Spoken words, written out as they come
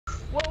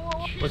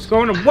What's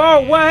going on?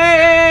 Whoa,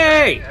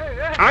 hey!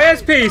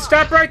 ISP,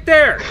 stop right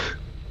there!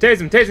 Tase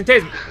him, tase him,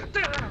 tase him.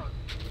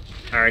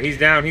 Alright, he's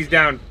down, he's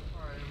down.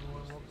 Alright,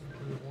 everyone, welcome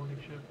to the morning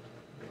shift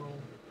control.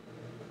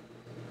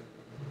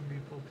 We're going to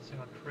be focusing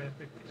on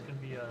traffic. It's going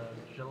to be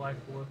July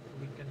 4th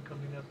weekend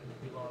coming up, and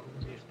we're going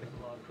to be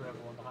expecting a lot of travel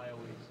on the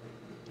highways.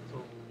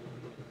 So we'll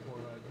be looking for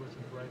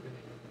aggressive driving.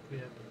 We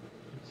have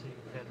been seeing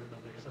a pattern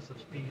of excessive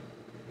speed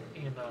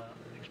and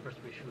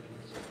expressway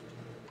shootings. Is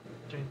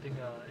there anything,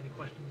 any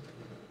questions?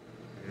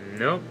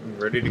 Nope, I'm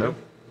ready to go.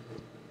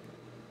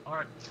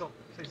 Alright, let's go.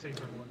 Stay safe,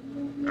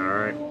 everyone.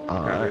 Alright,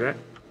 copy that.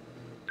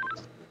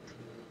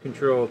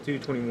 Control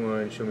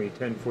 221, show me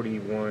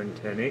 1041,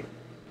 108.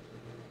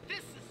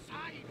 This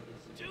society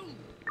is doomed.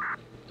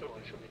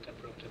 Show me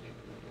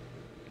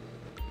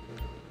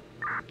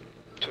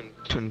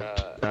 10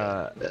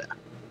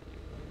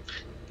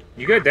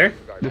 You good there?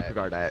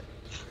 Disregard that.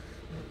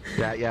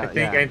 Yeah.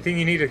 I think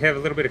you need to have a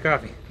little bit of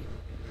coffee.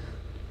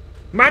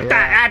 Yeah,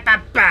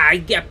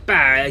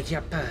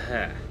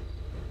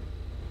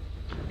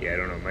 I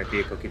don't know. My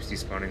vehicle keeps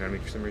despawning on me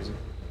for some reason.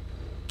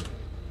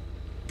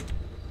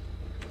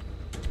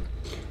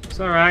 It's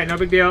alright, no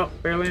big deal.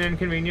 Barely an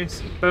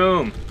inconvenience.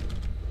 Boom.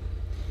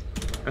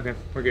 Okay,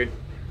 we're good.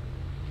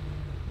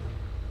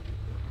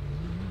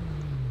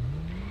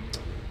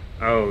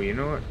 Oh, you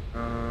know what?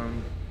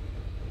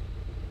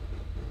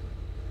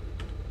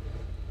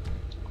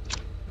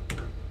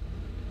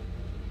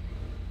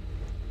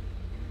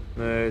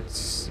 Let's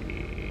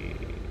see.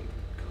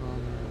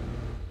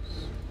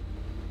 Comments.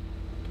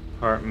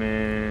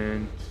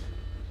 Department.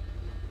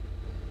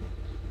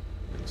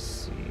 Let's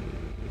see.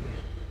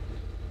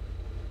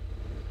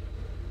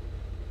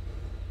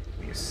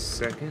 Give me a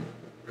second.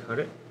 Cut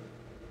it.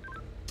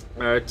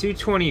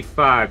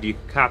 225. Do you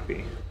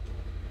copy?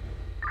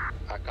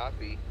 I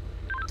copy.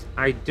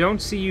 I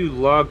don't see you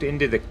logged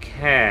into the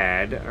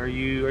CAD. Are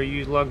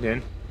you logged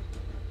in?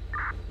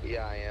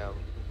 Yeah, I am.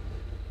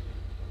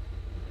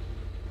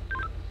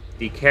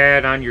 The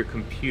CAD on your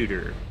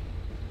computer.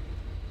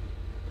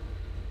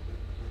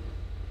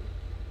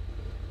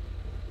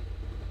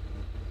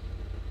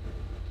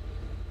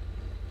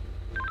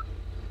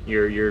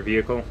 Your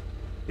vehicle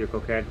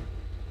CAD.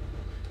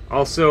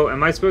 Also,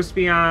 am I supposed to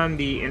be on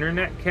the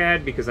internet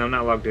CAD because I'm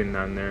not logged in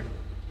on there?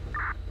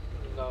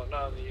 No,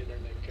 not on the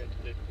internet CAD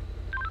today.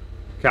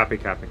 Copy.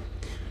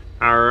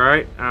 All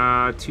right,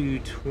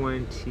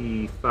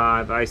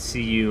 225. I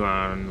see you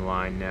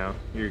online now.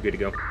 You're good to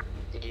go.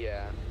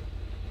 Yeah.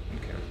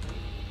 Okay.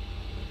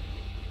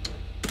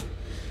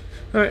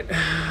 Alright,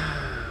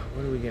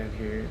 what do we got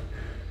here?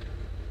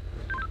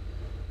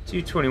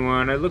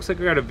 221. It looks like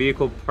I got a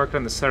vehicle parked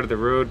on the side of the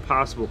road.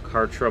 Possible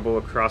car trouble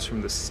across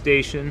from the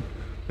station.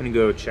 I'm gonna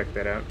go check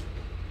that out.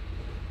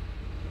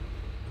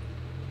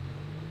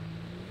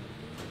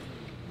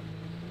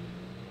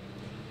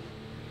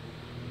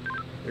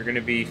 They're gonna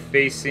be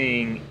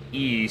facing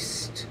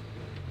east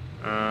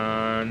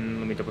on,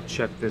 let me double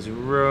check this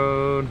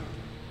road.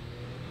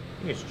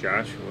 I think it's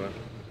Joshua.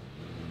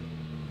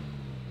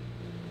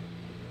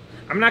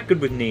 I'm not good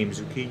with names,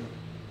 okay?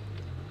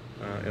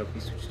 LP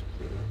switch to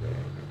play.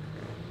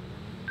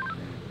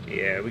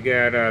 Yeah, we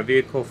got a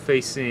vehicle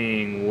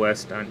facing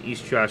west on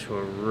East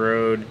Joshua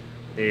Road.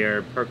 They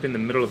are parked in the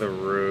middle of the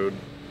road,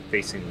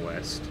 facing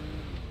west.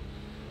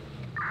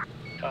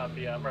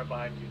 Copy, I'm right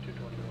behind you,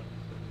 221.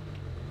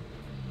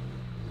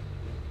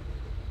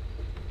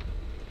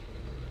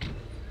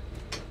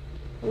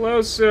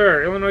 Hello,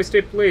 sir. Illinois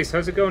State Police.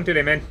 How's it going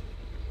today, man?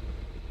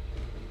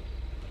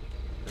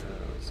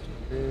 Let's do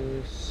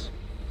this.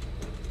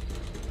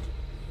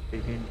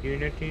 Begin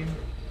unity.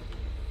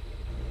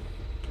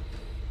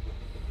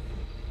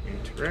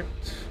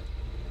 Interact.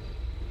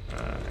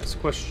 Ask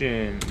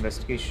question.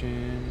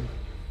 Investigation.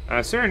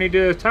 Sir, I need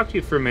to talk to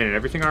you for a minute.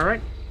 Everything all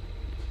right?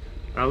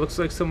 Looks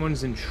like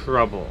someone's in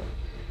trouble.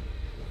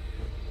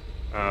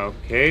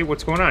 Okay,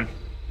 what's going on?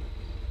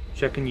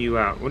 Checking you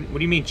out. What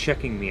do you mean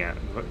checking me out?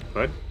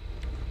 What?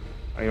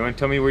 Oh, you want to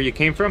tell me where you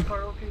came from?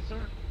 Car okay, sir?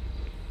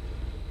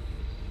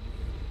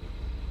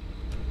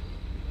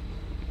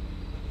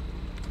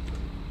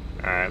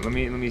 Alright, let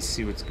me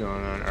see what's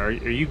going on. Are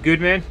you good,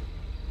 man?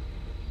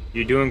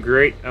 You're doing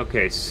great?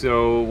 Okay,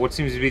 so what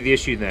seems to be the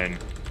issue then?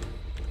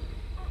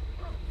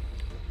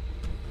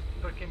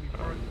 Car can be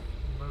parked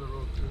by the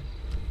road, too.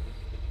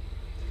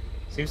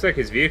 Seems like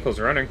his vehicle's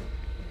running.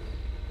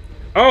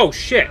 Oh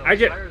shit! Yeah, I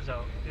just tires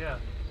out. Yeah.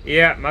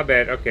 Yeah, my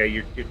bad. Okay,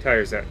 your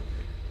tire's out.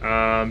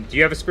 Do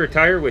you have a spare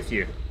tire with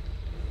you?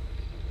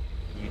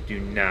 You do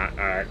not.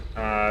 Alright.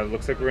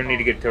 Looks like we're gonna need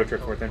to get a tow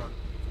truck for it then.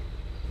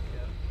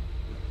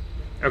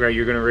 Yeah. Okay,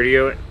 you're gonna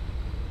radio it?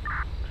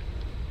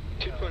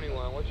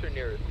 221, what's your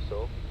nearest,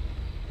 so?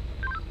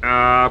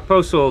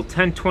 Postal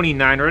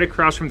 1029, right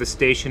across from the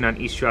station on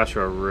East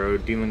Joshua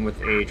Road, dealing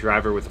with a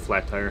driver with a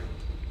flat tire.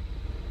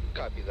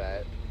 Copy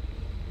that.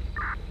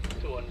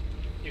 2-1.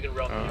 You can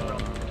route me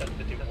around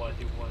 1051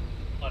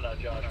 on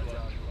Joshua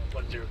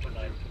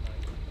 1029.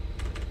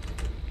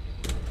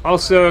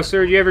 Also,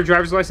 sir, do you have your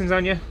driver's license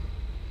on you?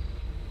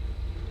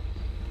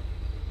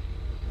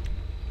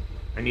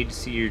 I need to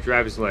see your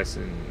driver's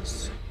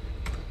license.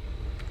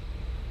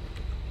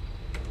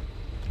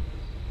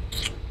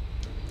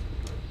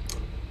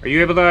 Are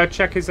you able to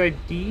check his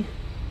ID?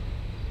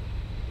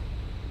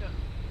 Yeah.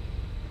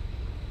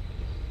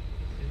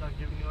 He's not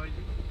giving you ID?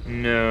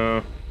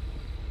 No.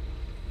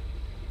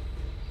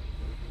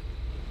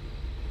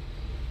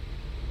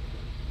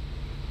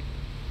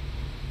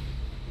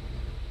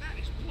 That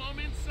is plumb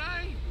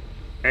insane.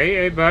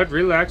 Hey, bud,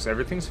 relax.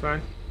 Everything's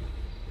fine.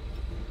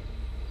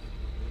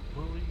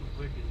 Willie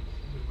Wiggins.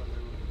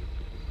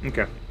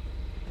 Okay.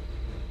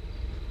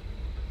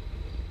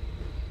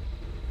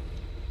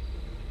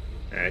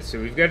 Alright, so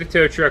we've got a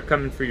tow truck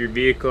coming for your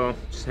vehicle.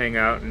 Just hang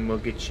out and we'll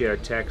get you a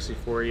taxi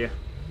for you.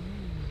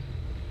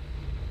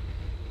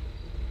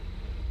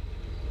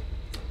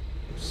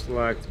 Looks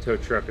like the tow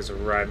truck is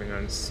arriving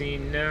on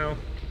scene now.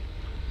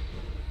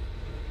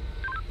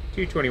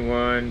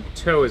 221,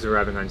 tow is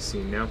arriving on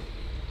scene now.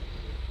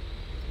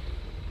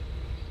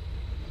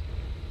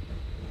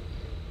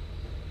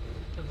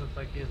 Doesn't look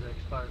like he has an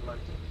expired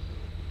license.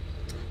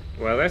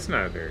 Well, that's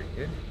not very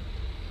good.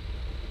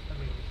 I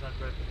mean, he's not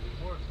driving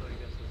anymore, so I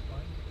guess that's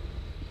fine.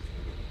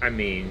 I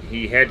mean,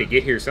 he had to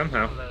get here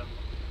somehow. Let him.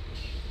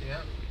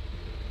 Yeah.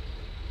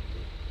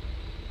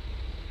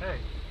 Hey.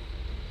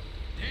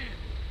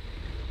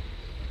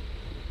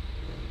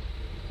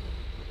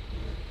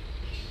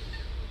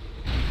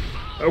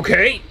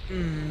 Okay.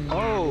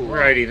 Oh.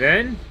 Righty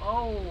then.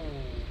 Oh.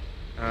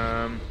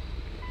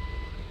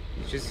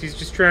 He's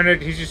just trying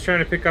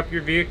to pick up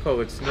your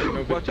vehicle. It's no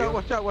big Watch deal. out,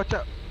 watch out, watch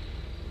out.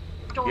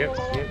 Yep.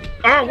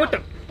 Oh, what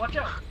the? Watch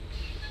out.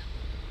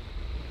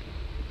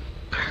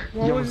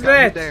 What You was almost got me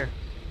that? there.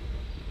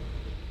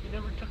 You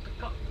never took the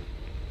cup.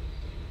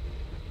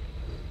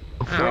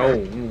 Ow,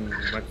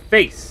 my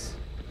face.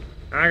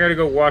 I gotta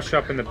go wash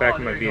up in the back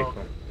of my there you go.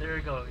 vehicle. There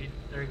you go.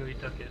 There you go. He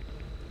took it.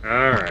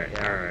 Alright,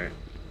 alright.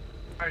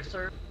 Alright,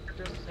 sir.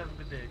 Just have a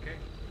good day, okay?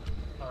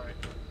 Alright.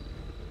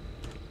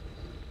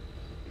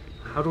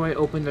 How do I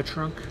open the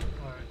trunk?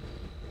 Alright.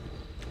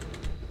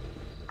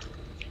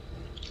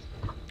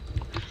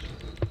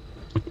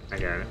 I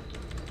got it.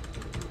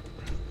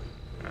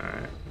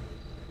 Alright.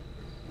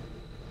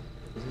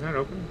 Is it not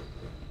open?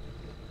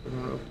 Is it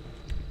not open?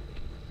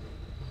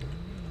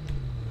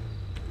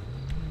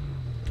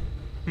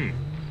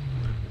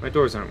 My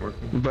doors aren't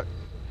working. But,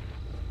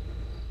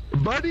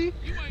 buddy?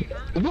 You ain't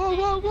heard Whoa,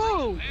 whoa,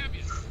 whoa! have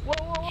you? Whoa,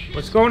 whoa, whoa.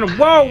 What's going on?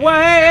 Whoa,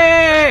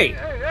 hey!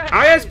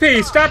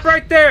 ISP, stop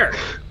right there!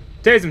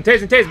 Tase him, tase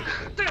him, tase him!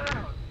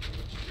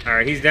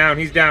 Alright, he's down,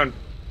 he's down.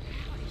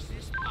 How is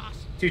this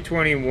possible?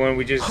 221,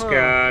 we just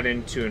got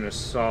into an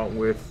assault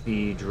with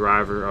the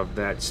driver of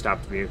that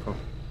stopped vehicle.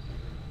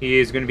 He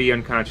is going to be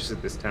unconscious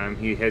at this time.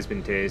 He has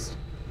been tased.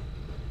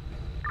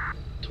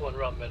 2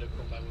 round medical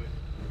my way.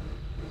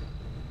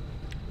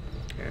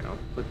 Okay, I'll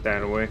put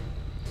that away.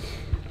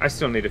 I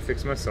still need to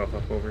fix myself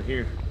up over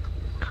here.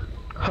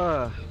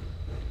 Huh.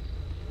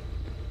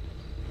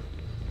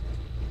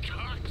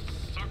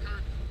 Cocksucker.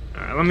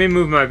 Alright, let me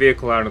move my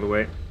vehicle out of the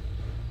way.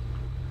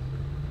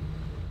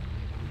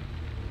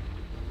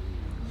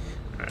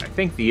 I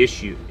think the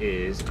issue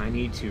is I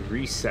need to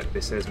reset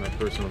this as my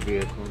personal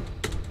vehicle.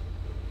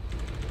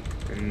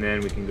 And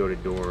then we can go to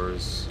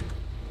doors.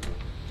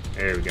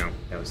 There we go.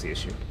 That was the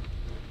issue.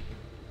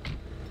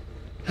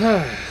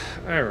 Alright.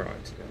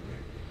 Let's go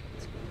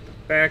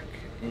back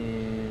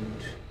and...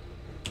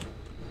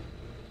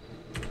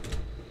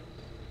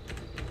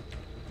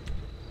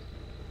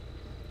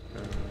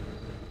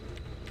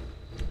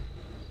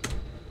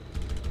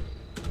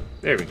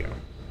 there we go.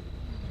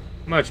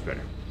 Much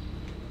better.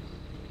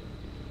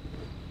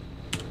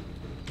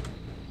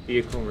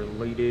 Vehicle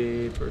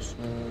related,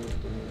 personal.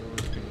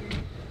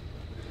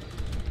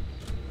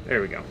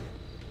 There we go.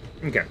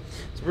 Okay,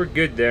 so we're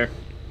good there.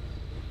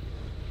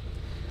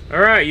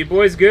 Alright, you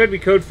boys good? We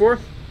code 4?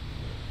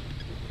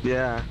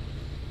 Yeah.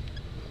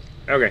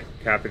 Okay,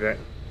 copy that.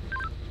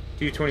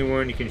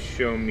 221, you can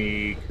show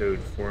me code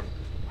 4.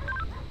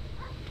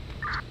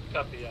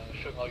 Copy,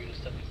 showing all your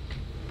stuff.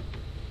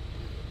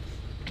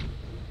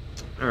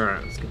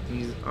 Alright, let's get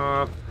these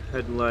off.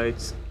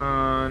 Headlights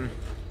on.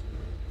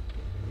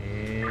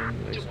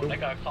 And let's When go. I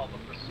got called in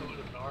pursuit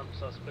of an armed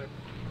suspect.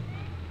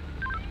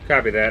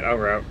 Copy that, I'll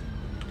route.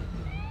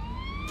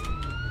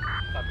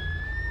 Copy.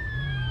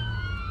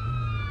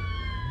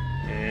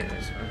 And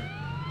that's fine.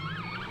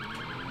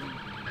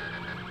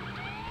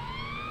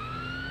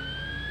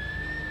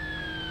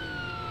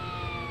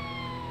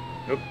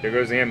 Nope, there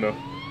goes the ambo.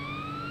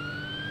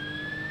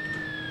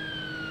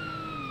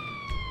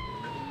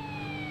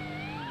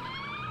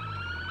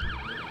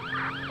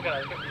 I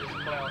gotta get this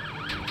clown.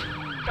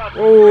 Copy.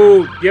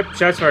 Oh, yep,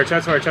 shots fired,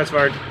 shots fired, shots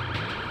fired.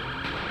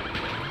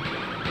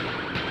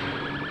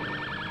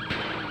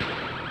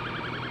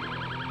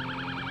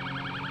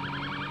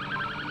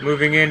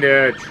 Moving in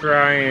to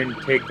try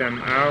and take them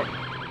out.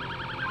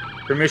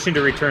 Permission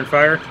to return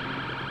fire.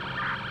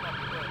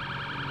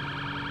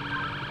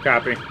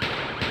 Copy.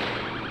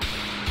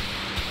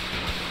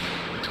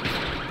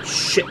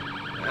 Shit.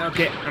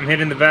 Okay, I'm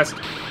hitting the vest.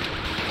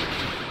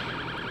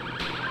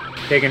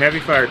 Taking heavy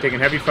fire, taking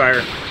heavy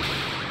fire.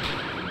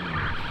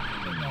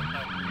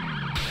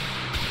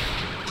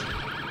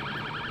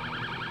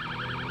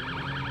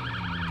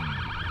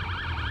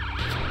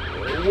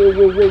 Whoa,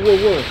 whoa, whoa, whoa,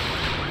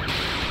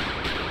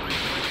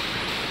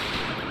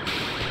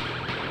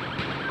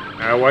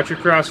 whoa. Watch your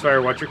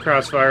crossfire, watch your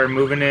crossfire.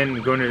 Moving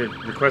in, going to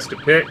request a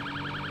pit.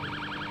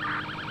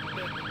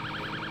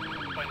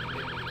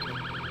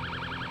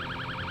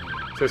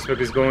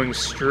 Suspect is going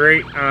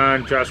straight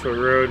on Joshua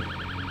Road.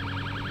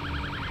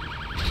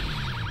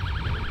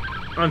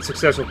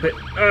 Unsuccessful pit.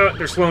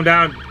 They're slowing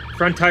down.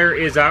 Front tire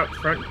is out.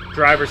 Front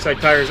driver's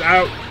side tire is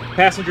out.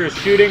 Passenger is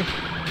shooting.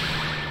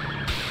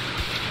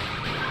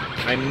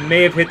 I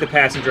may have hit the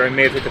passenger. I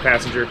may have hit the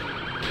passenger.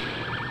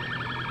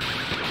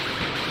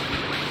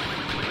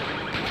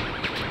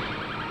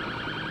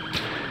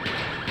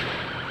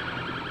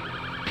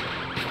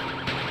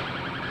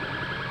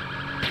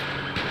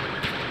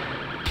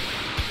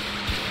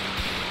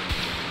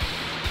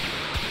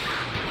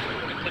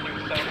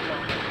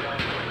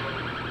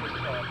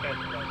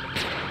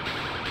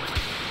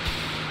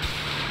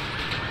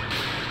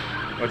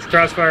 Watch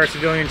crossfire,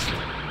 civilians.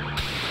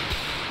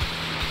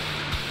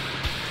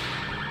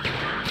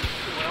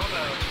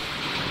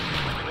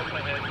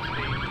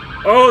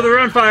 Oh, they're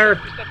on fire.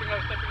 Stepping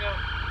out, stepping out.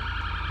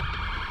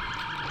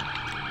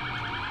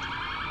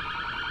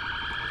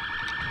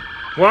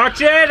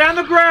 Watch it on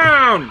the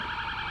ground.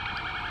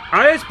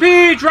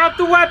 ISP, drop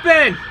the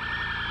weapon.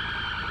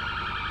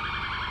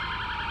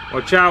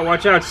 Watch out,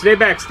 watch out. Stay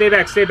back, stay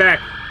back, stay back.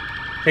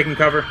 Taking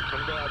cover.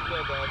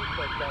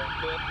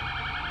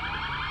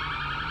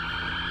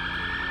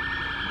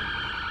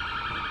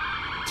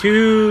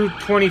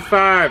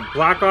 225.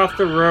 Block off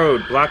the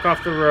road. Block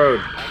off the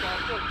road.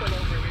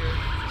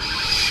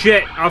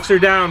 Shit. Officer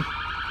down.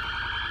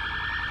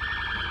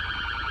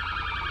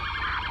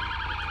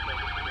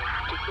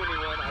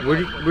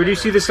 Where do you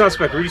see the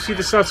suspect? Where do you see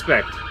the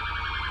suspect?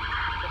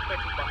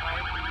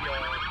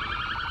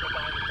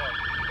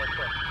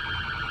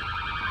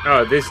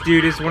 Oh, this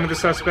dude is one of the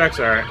suspects?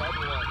 Alright.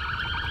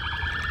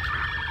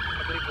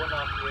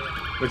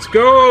 Let's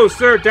go,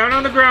 sir. Down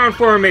on the ground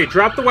for me.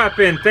 Drop the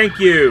weapon. Thank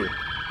you.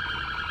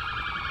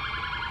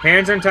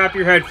 Hands on top of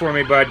your head for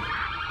me, bud.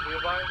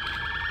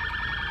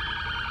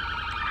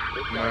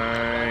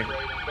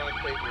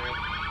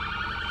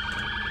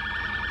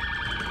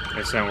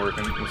 That's not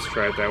working. Let's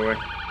try it that way.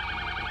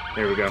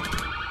 There we go.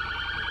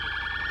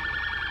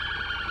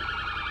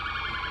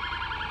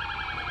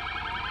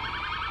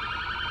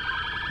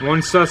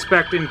 One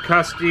suspect in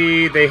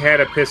custody. They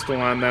had a pistol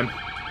on them.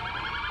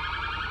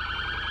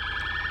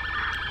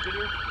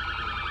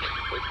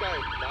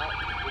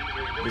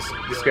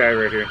 This guy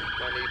right here.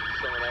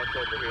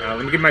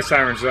 Let me get my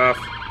sirens off.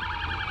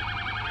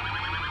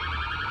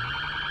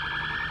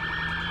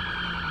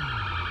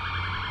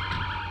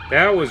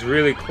 That was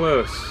really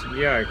close.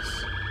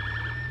 Yikes.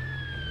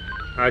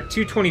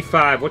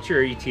 225. What's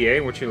your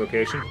ETA? What's your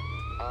location?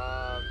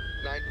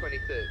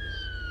 926.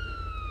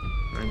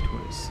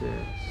 926.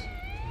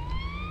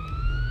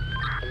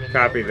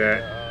 Copy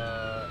that.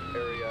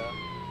 Area.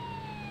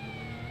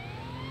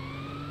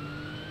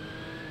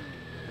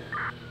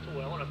 So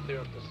I want to clear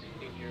up this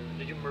scene here.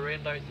 Did you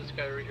Mirandize this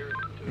guy right here?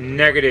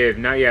 Negative.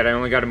 Not yet. I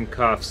only got him in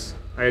cuffs.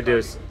 I had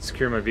to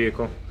secure my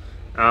vehicle.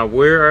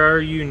 Where are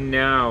you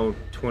now,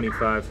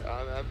 25?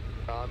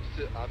 I'm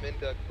in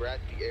the grassy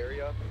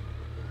area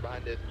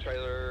behind this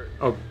trailer.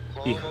 Oh,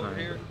 behind. Over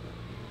here.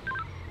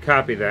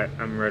 Copy that.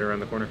 I'm right around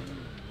the corner.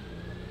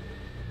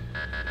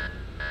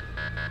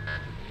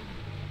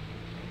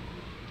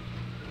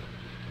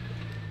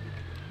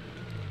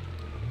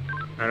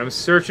 And I'm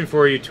searching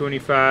for you,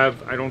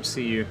 25. I don't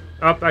see you.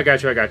 Oh, I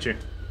got you. I got you.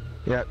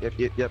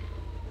 Yep.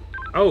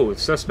 Oh,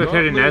 suspect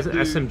had an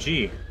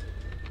SMG.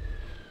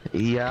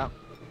 Yeah.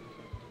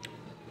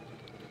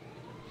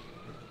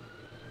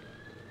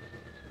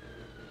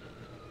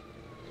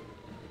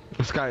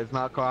 This guy is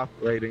not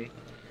cooperating.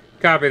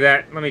 Copy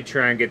that. Let me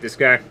try and get this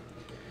guy.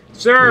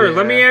 Sir,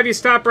 let me have you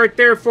stop right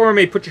there for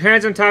me. Put your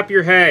hands on top of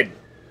your head.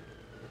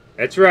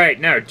 That's right.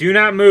 Now, do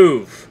not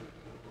move.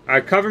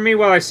 Cover me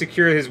while I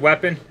secure his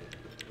weapon.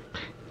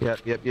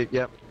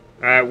 Yep.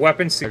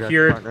 Weapon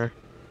secured.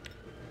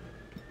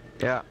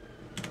 Yeah.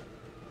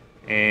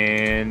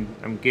 And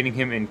I'm getting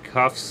him in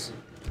cuffs.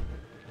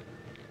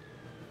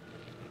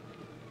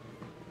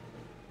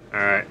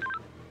 Alright.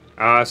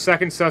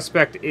 Second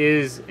suspect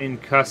is in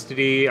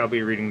custody. I'll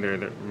be reading their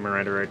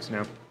Miranda rights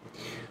now.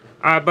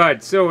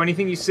 Bud, so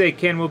anything you say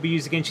can will be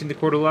used against you in the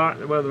court of law.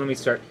 Well, let me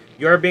start.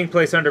 You are being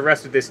placed under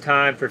arrest at this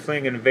time for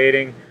fleeing and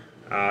invading,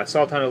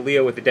 assault on a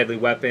Leo with a deadly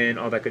weapon,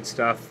 all that good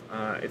stuff.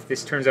 If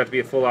this turns out to be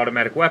a full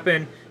automatic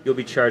weapon, you'll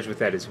be charged with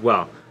that as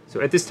well. So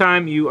at this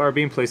time, you are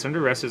being placed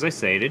under arrest, as I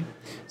stated.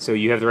 So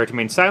you have the right to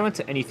remain silent.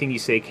 Anything you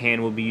say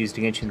can will be used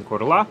against you in the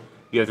court of law.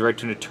 You have the right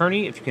to an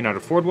attorney. If you cannot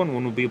afford one,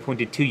 one will be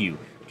appointed to you.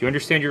 Do you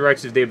understand your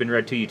rights as they have been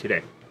read to you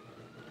today?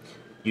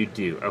 You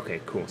do.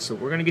 Okay, cool. So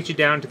we're going to get you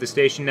down to the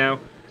station now.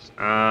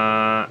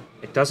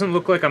 It doesn't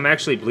look like I'm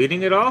actually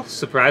bleeding at all,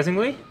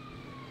 surprisingly.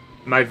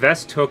 My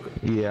vest took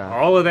Yeah.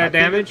 all of that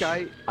I think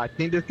damage. I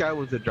think this guy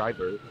was the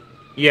driver.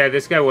 Yeah,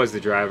 this guy was the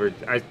driver.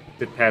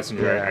 The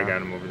passenger, Yeah. I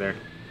got him over there.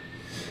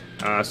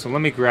 So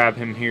let me grab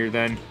him here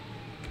then.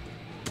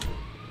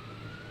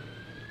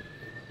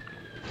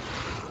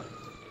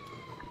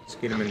 Let's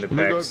get him in the I'm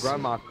gonna back. go grab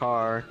my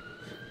car.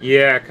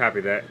 Yeah,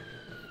 copy that.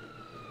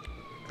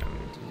 Do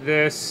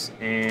this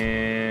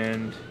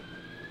and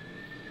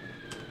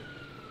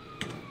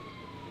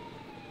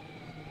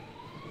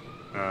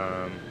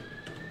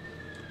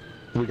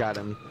We got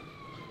him.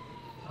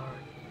 Alright.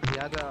 He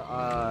had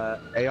a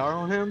AR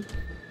on him.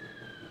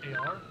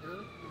 AR?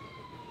 Really?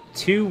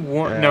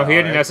 2-1. Yeah, No, he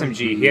had an SMG.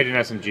 SMG. He had an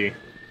SMG.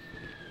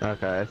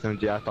 Okay,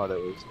 SMG. I thought it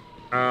was.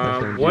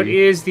 SMG. What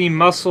is the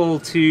muscle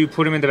to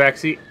put him in the back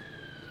seat?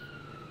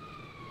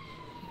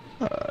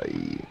 Yeah.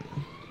 E.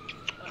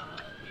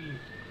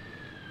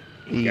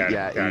 Got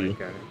yeah, it, got E. it,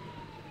 got it.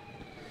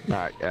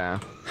 Alright, yeah.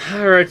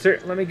 Alright, sir.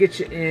 Let me get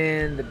you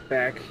in the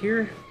back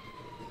here.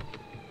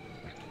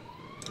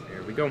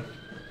 There we go.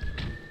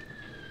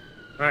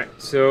 Alright,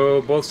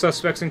 so both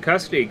suspects in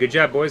custody. Good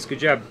job, boys. Good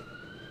job.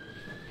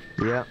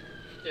 Yeah.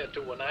 Yeah,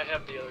 to when I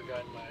have the other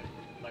guy in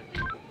my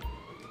vehicle.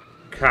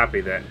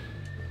 Copy that.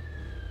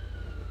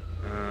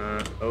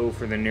 O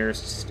for the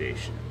nearest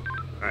station.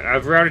 Alright,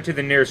 I've routed to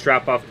the nearest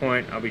drop-off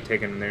point. I'll be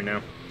taking them there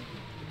now.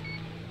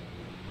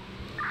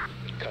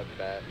 Cut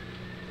that.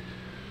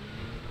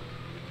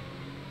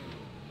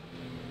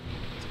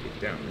 Let's get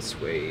down this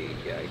way.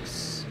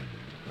 Yikes.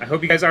 I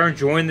hope you guys are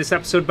enjoying this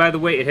episode, by the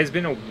way. It has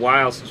been a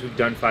while since we've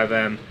done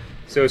FiveM.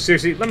 So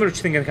seriously, let me know what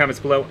you think in the comments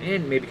below,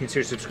 and maybe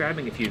consider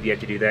subscribing if you've yet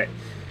to do that.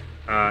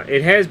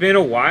 It has been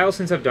a while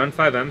since I've done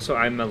FiveM, so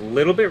I'm a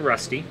little bit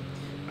rusty.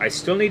 I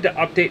still need to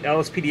update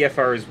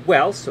LSPDFR as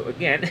well, so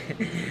again,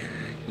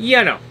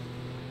 you know,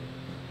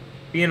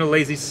 being a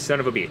lazy son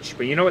of a bitch.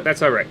 But you know what?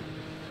 That's alright.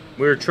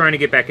 We're trying to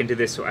get back into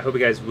this, so I hope you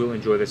guys will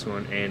enjoy this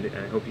one, and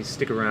I hope you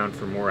stick around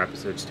for more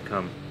episodes to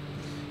come.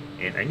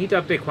 And I need to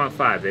update Quant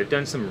 5. They've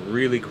done some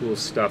really cool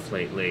stuff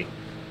lately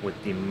with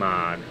the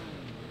mod.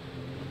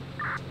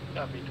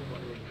 Copy to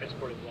one room,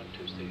 transported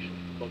 1-2 station.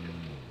 Welcome.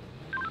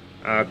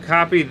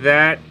 Copy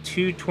that.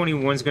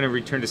 221 is going to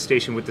return to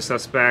station with the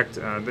suspect.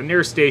 The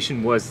nearest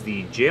station was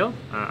the jail.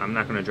 I'm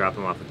not going to drop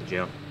him off at the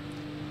jail.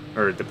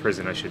 Or the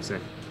prison, I should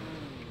say.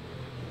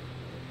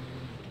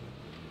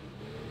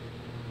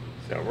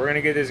 So we're going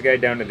to get this guy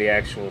down to the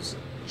actual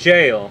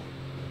jail,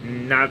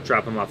 not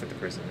drop him off at the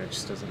prison. That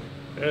just doesn't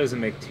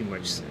make too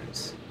much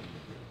sense.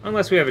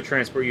 Unless we have a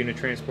transport unit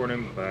transport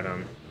him, but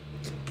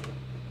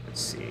let's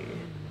see.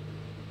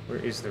 Where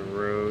is the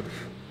road?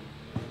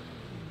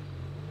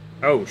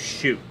 Oh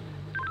shoot.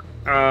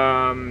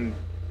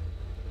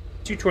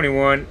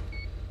 221.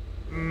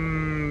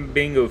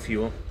 Bingo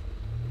fuel.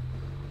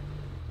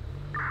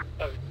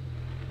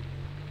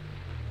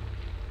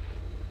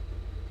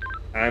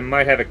 I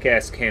might have a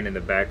gas can in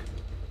the back.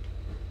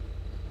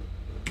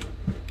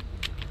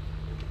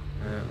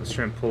 Let's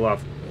try and pull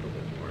off a little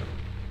bit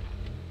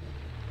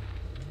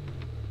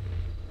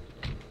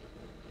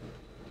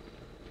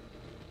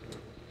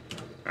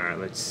more. Alright,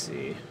 let's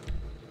see.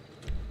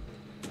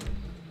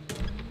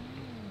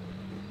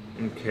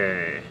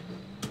 Okay.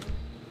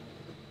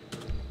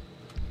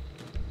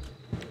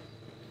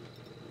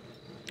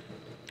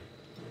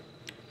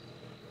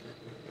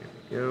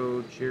 Here we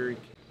go, Jerry.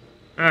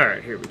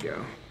 Alright, here we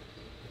go.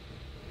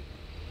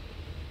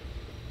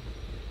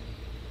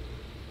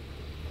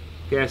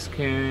 Gas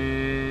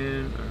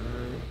can.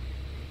 Alright.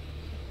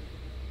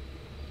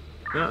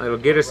 No, it'll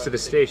get us to the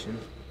station.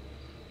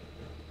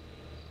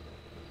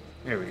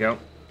 There we go.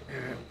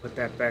 Alright, put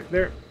that back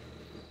there.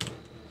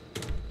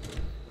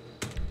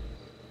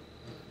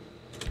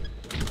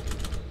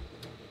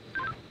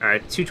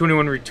 Alright,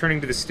 221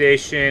 returning to the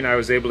station. I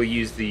was able to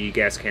use the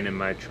gas can in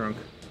my trunk.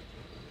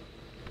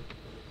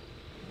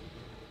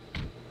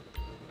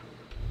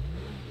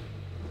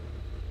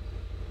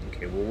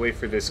 Okay, we'll wait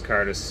for this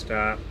car to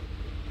stop.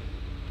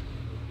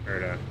 Or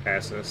to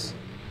pass us.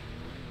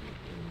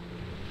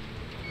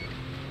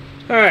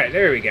 Alright,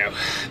 there we go.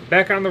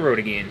 Back on the road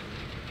again.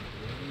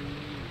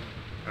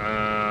 We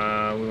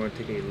want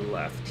to take a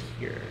left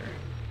here.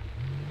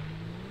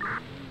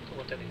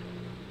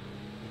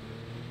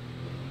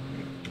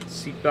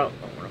 Seatbelt,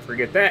 don't want to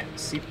forget that.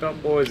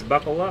 Seatbelt, boys,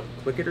 buckle up.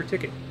 Click it or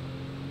ticket.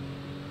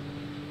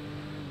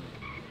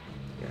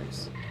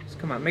 Guys, just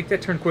come on, make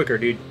that turn quicker,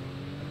 dude.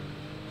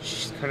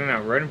 She's cutting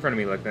out right in front of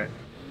me like that.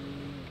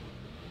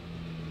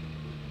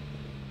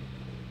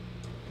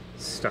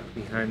 Stuck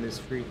behind this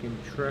freaking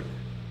truck.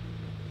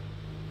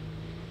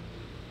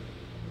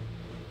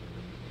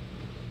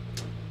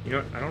 You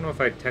know what? I don't know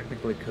if I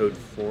technically code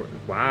 4.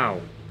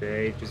 Wow,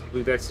 they just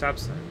blew that stop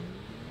sign.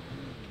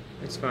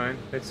 It's fine.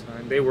 That's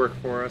fine. They work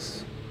for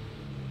us.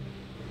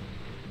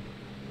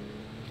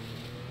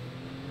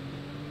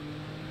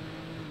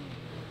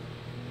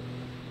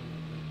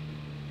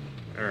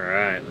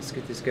 Alright, let's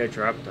get this guy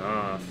dropped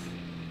off.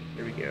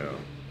 Here we go.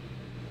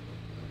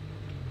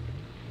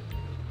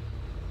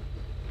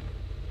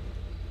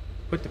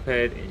 Put the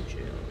ped in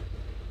jail.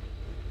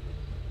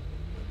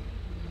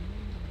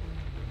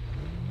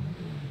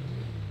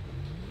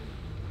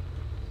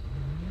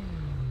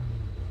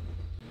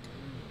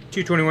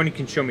 221, you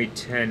can show me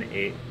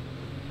 10-8.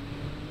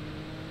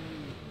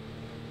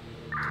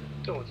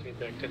 Don't want to be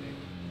back today.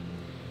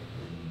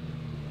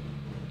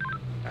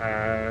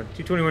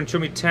 221, show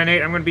me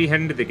 10-8. I'm going to be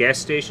heading to the gas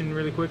station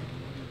really quick.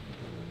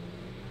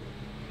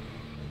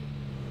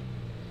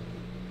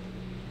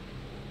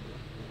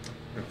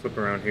 I'm flip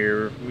around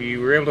here. We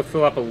were able to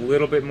fill up a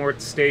little bit more at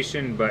the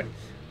station, but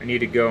I need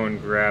to go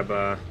and grab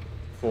a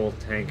full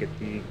tank at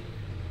the...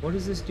 What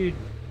is this dude?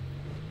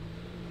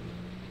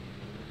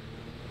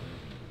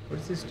 What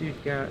does this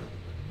dude got?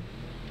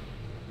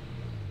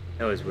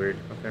 That was weird.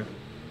 Okay.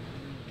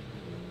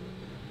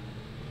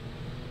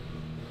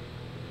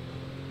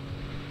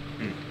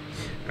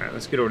 Alright,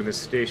 let's get over to this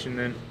station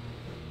then.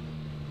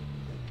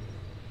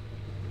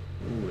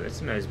 Ooh,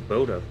 that's a nice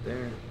boat up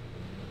there.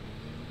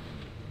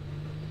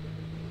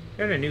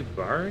 Got a new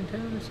bar in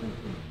town or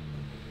something?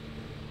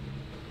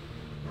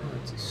 Oh,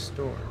 it's a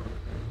store.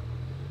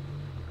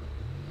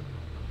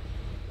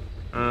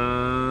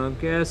 Okay.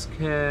 Gas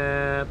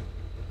cap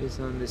is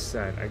on this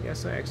side. I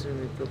guess I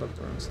accidentally filled up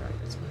the wrong side.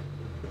 That's fine.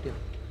 Good deal.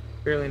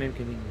 Barely an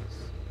inconvenience.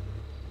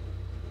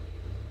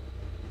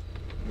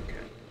 Okay.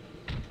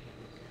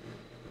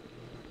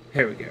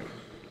 Here we go.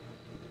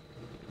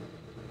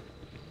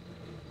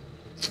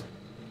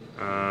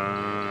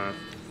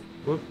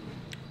 Whoop.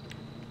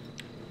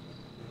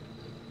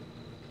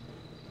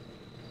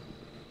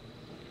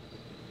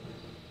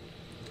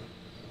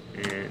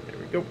 And there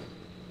we go.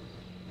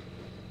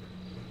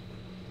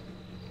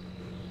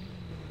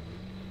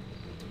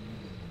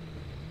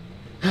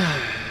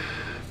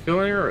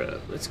 Filling her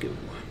up. Let's go.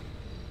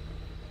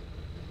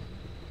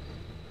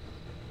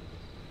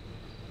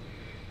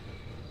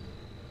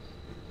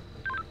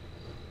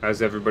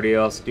 How's everybody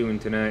else doing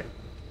tonight?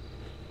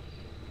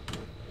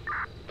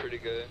 Pretty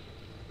good.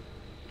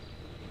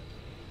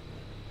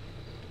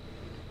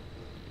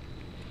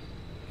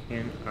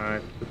 Can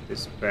I put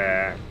this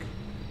back?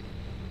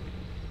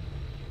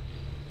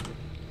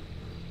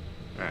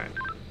 Alright.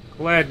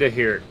 Glad to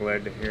hear it.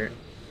 Glad to hear it.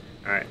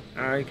 Alright.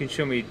 You can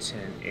show me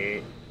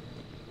 10-8.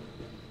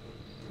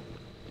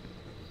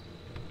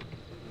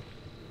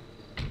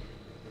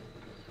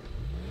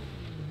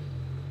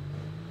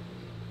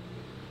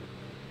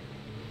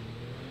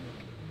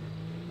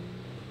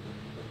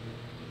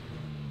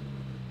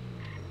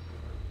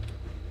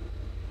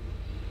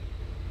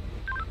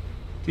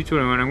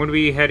 I'm going to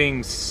be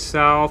heading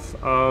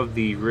south of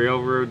the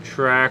railroad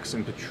tracks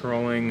and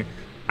patrolling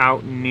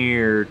out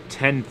near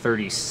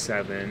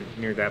 1037,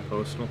 near that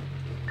postal.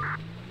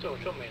 So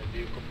show me a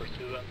vehicle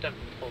pursuit. I'm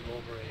attempting to pull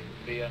over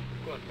a van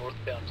going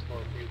northbound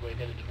Snorer Freeway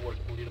headed towards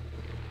Toledo.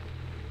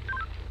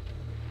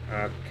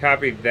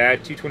 Copy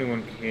that.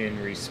 221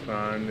 can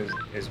respond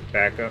as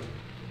backup.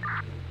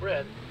 We're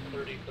at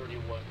 3031.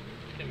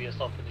 It's going to be a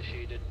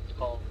self-initiated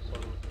call, so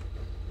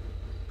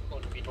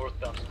going to be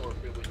northbound Snorer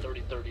Freeway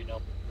 3030 now.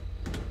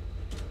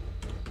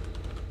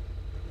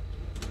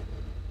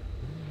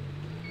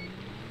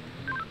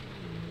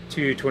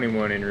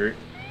 .221 en route.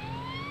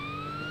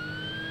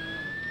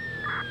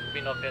 We'll be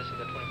not passing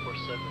the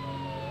 24/7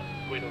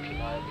 on Great Ocean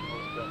Highway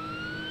northbound.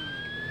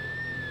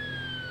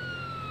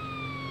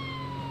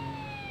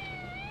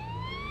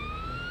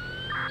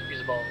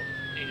 Speed's about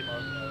 80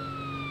 miles an hour.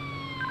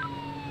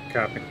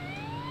 Copy.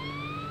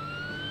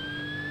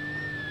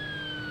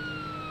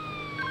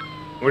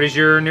 What is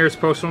your nearest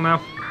postal now?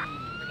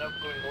 We're now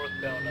going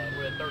northbound.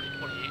 We're at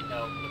 3028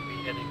 now.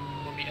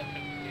 We'll be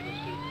entering Toledo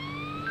soon.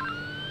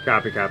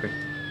 Copy, copy.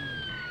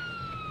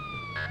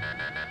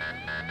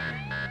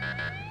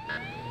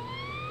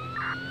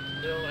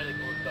 Still heading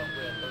northbound.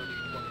 We're at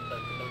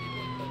 3027,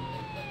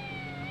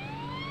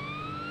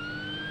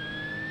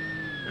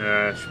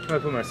 3027. Should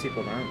probably put my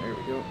seatbelt on. There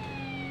we go.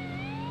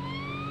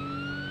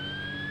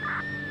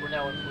 We're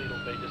now in Toledo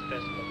Bay, just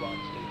passing the Ron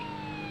station.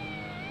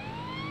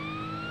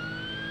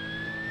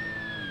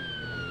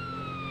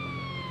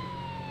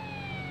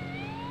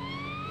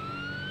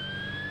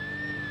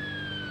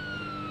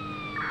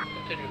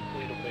 Continuing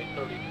Toledo Bay,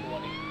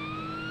 3020.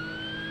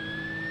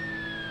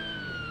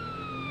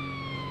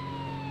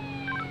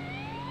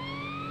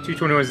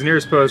 .221's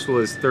nearest postal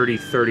is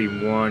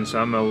 3031, so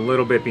I'm a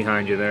little bit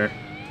behind you there.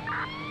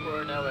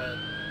 We're now at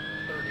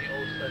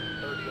 3007,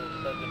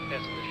 3007,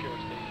 passing the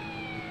sheriff's station.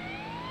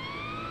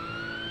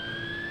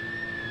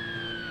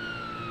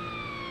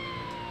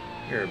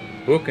 You're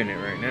booking it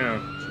right now.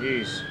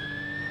 Jeez.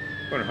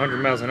 Going 100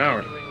 miles an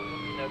hour. Anyway, we'll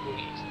be now going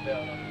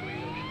eastbound on Great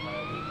Ocean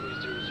Highway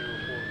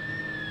 3004.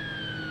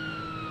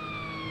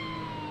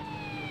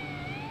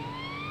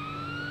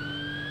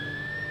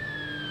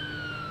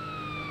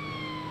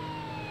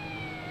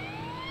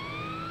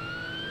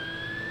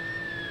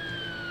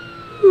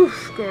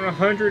 Oof, going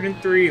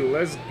 103.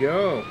 Let's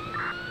go.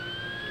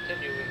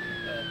 Continuing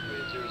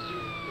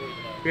 3003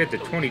 now. If we had the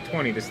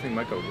 2020, this thing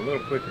might go a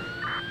little quicker.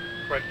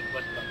 Correction,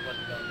 westbound on Great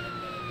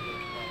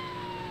Ocean Highway.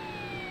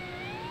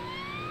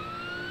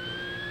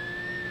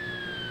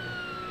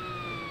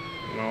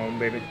 Come on,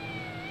 baby.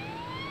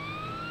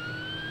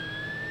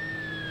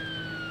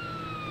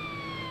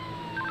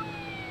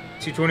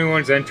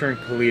 .221's entering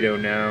Toledo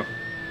now.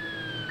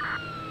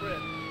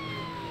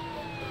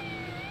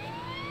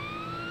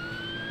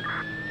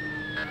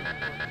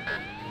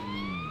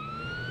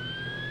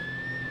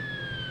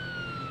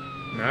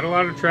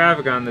 lot of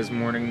traffic on this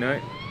morning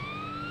night.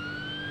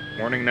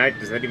 Morning night?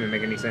 Does that even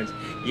make any sense?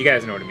 You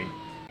guys know what I mean.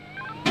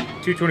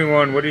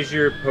 221, what is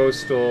your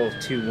postal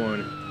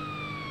 21?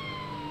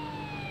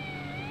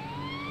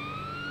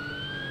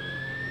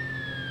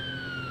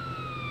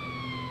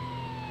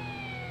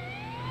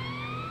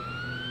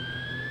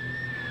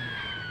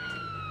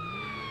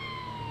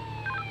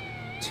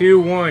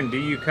 Do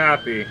you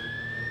copy?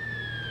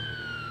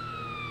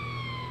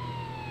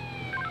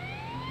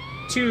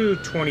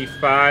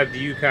 225, do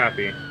you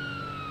copy?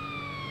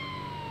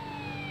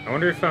 I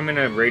wonder if I'm in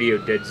a radio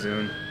dead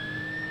zone.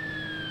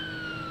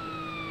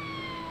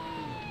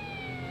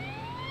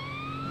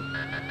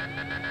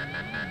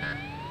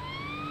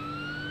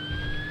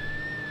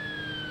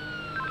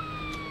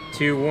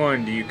 Do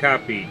you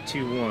copy?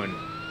 2-1.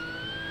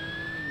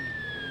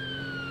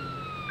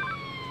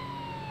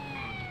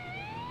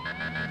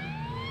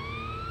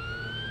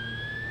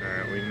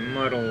 Alright, we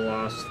might have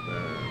lost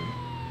them.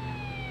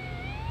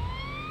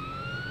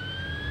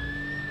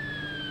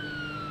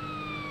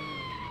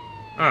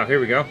 Ah,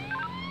 here we go.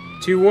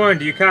 2-1,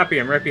 do you copy?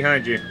 I'm right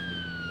behind you.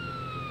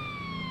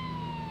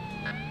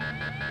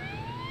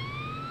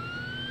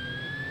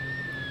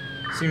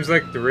 Seems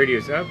like the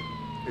radio's up.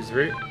 Is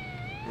the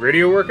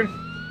radio working?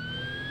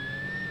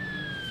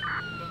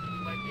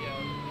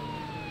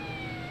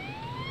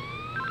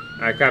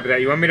 I copy that.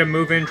 You want me to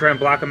move in, try and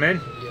block them in?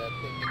 Yeah, I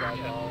think you guys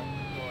are.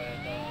 Go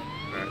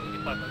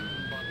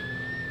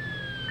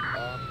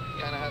ahead,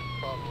 kinda has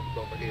problems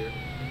over here.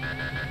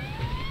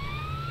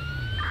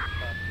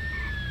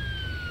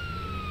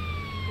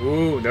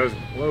 Ooh, that was a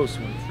close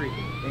one.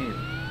 Freaking damn.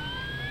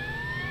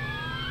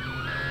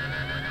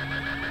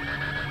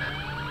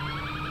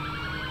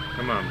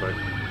 Come on, bud.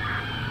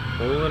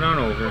 Pull it on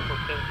over.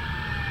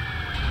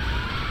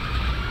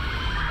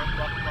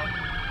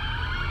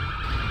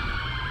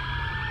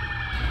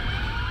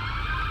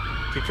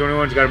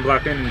 221's got him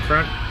blocked in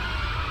front.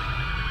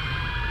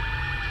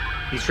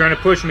 He's trying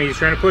to push me. He's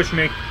trying to push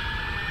me.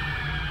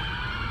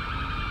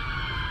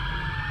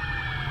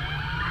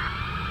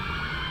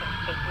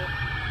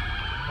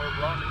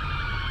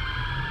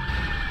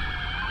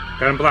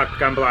 Got him blocked.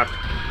 Got him blocked.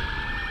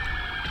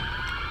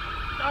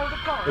 Out of the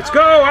car! Let's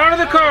go! Out of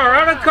the car!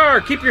 Out of the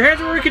car! Keep your hands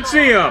where we can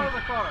see him! Out of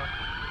the car!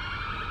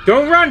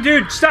 Don't run,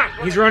 dude! Stop!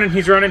 He's running.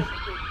 He's running.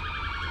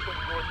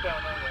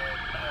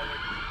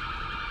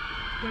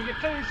 Gonna get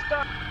tased.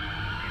 Stop!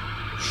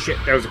 Shit,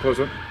 that was a close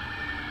one.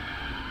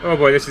 Oh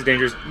boy, this is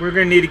dangerous. We're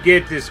gonna need to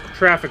get this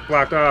traffic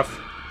blocked off.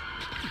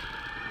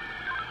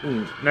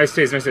 Ooh, nice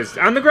tase, nice tase.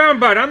 On the ground,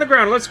 bud! On the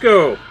ground, let's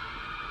go!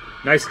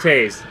 Nice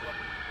tase.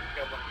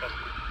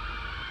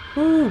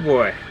 Ooh,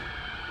 boy.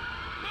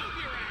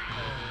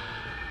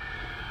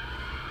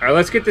 Alright,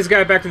 let's get this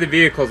guy back to the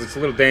vehicles. It's a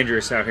little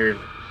dangerous out here.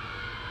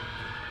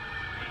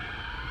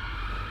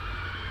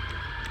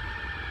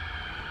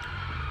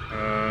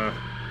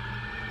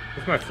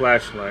 Where's my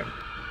flashlight?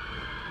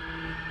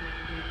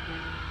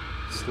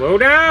 Slow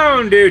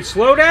down, dude!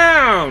 Slow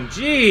down!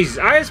 Jeez,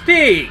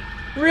 ISP!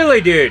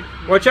 Really, dude?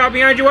 Watch out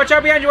behind you! Watch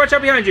out behind you! Watch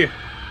out behind you!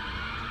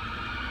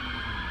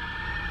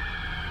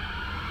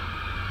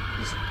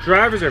 These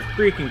drivers are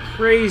freaking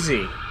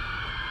crazy.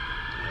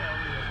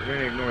 We're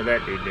gonna ignore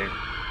that dude there.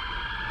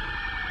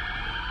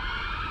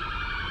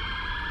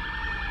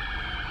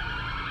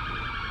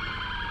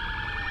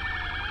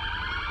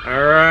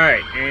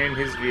 Alright, and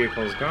his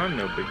vehicle's gone.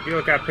 No big deal.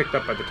 It got picked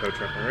up by the tow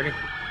truck already.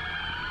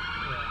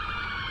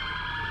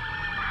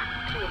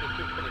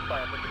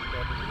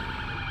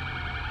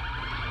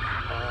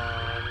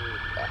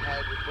 I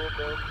had the full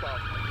bill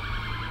south.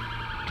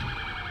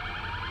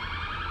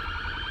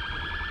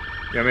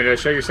 You want me to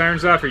shut your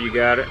sirens off, or you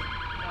got it?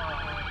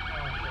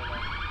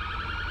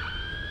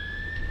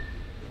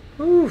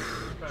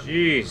 Oof,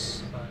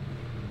 jeez.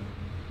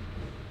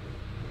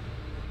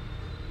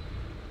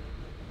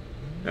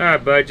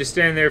 Alright, bud, just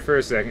stand there for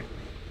a second.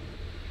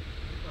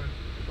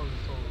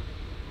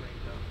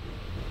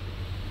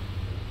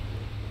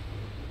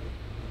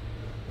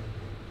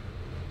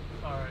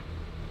 Alright.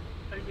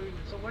 How you doing?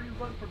 So where do you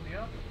run from me,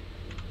 huh?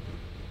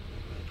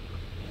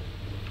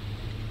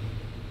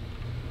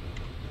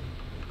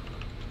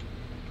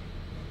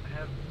 I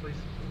have places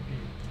to be.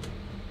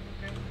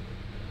 Okay.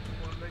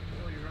 Want to let you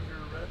know you're under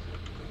arrest.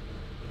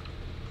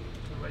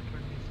 The right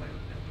turn is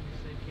silent. Anything you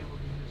say can't be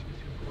used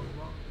against you in court of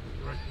law.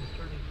 Directing the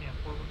turn you can't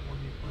forward will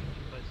be explained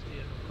to you by state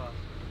at no cost.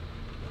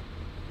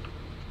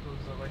 Those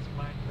rights of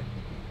mine, like,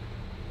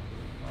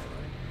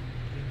 alright.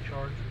 Being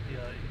charged with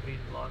the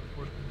evading law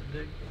enforcement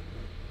dig.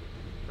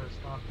 For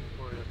stopping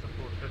for it, that's a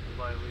full federal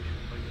violation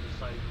by you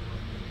deciding to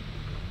run.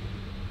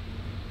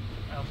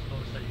 I also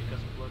noticed that you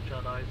got some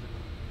bloodshot eyes and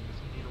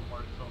some needle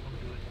marks, so I'm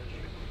doing a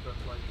strict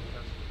breathalyzer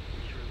test to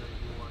be sure that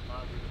you are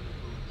not leaving the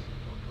boots and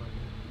don't drive.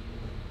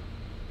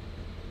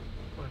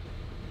 What?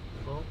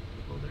 Low?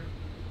 Low there?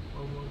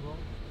 Low, low,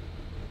 low?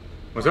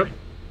 What's up?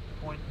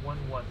 0.11.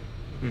 0.11.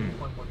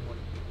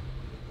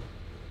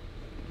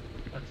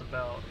 That's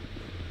about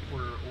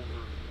quarter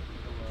over.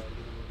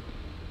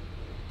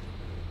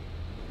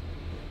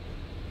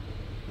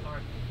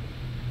 Alright.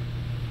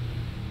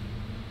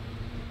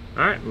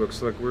 Alright,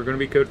 looks like we're going to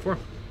be code 4.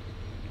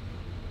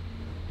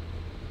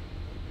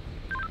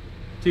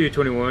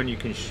 221, you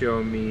can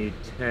show me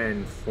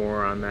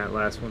 10-4 on that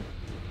last one.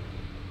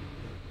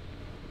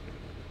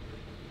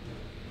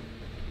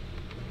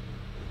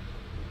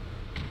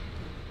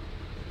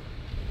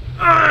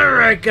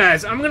 Alright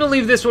guys, I'm going to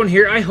leave this one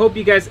here. I hope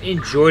you guys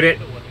enjoyed it.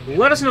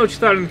 Let us know what you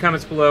thought in the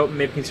comments below.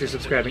 Maybe consider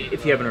subscribing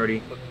if you haven't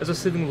already. As well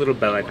as hitting the little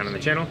bell icon on the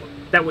channel.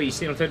 That way you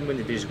stay notified when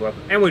the videos go up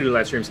and when we do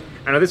live streams.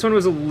 I know this one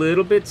was a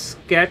little bit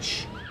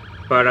sketch,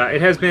 but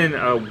it has been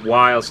a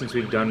while since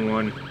we've done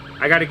one.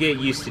 I got to get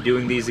used to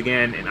doing these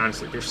again, and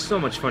honestly, they're so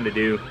much fun to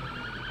do.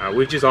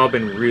 We've just all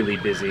been really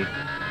busy.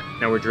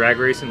 Now we're drag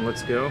racing.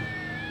 Let's go.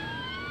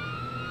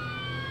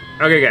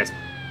 Okay, guys,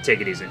 take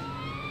it easy.